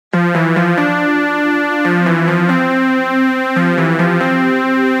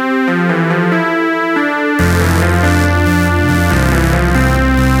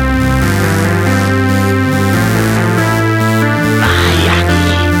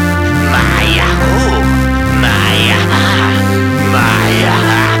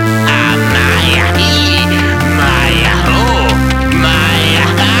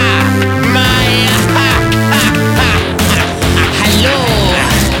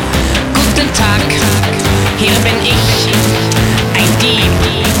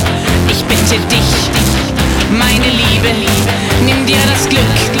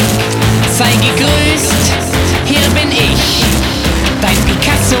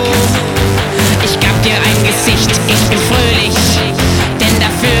Gesicht. Ich bin fröhlich, denn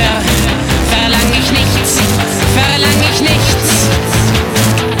dafür verlange ich nichts, verlange ich nichts.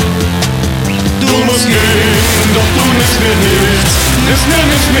 Du musst gehen, doch du nimmst mir nichts. Nimmst mir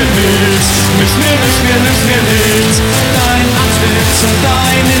nichts. Nimmst mir nichts. Dein Antlitz und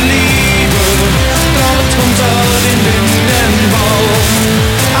deine Liebe, dort unter dem Lindenbaum.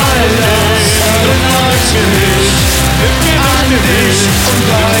 All das erinnert mich an dich und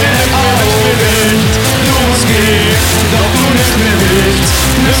deine Augen. Du musst gehen, doch du nimmst mir nichts.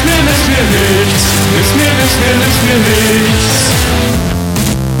 Nimmst mir nichts. Nimmst mir nichts.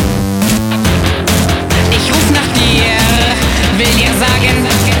 Ich ruf nach dir, will dir sagen,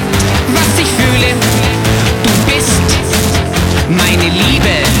 was ich fühle. Du bist meine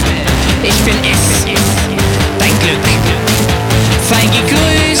Liebe, ich bin es, dein Glück. Sei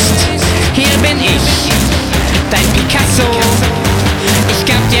gegrüßt, hier bin ich, dein Picasso. Ich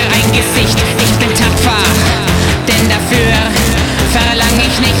gab dir ein Gesicht, ich bin tapfer, denn dafür verlange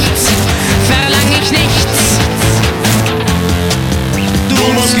ich nichts, verlange ich nichts. Du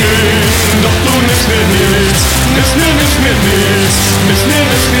musst gehen, doch du nimmst mir nichts. Nimmst mir nichts. Nimmst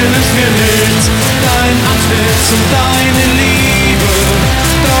mir nichts. Dein Antlitz und deine Liebe,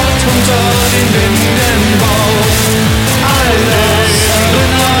 dort unter dem Lindenbaum. All das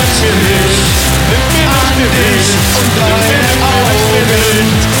erinnert mich an dich und deine Augen.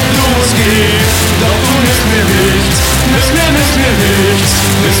 Du musst gehen, doch du nimmst mir nichts. Nimmst mir nichts.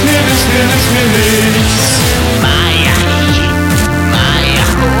 Nimmst mir nichts. Maya.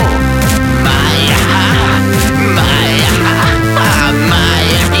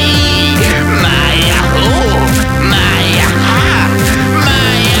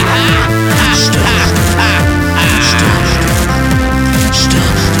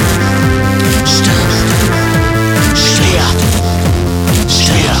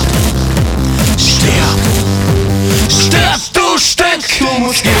 Du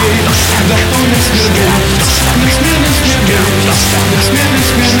musst gehen, doch du nimmst mir nichts. Nimmst mir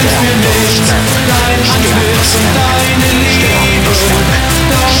nichts. Dein Antlitz und deine Liebe,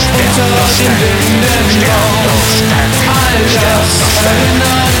 dort unter dem Lindenbaum. All das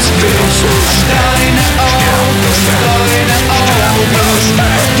erinnert mich an deine Augen.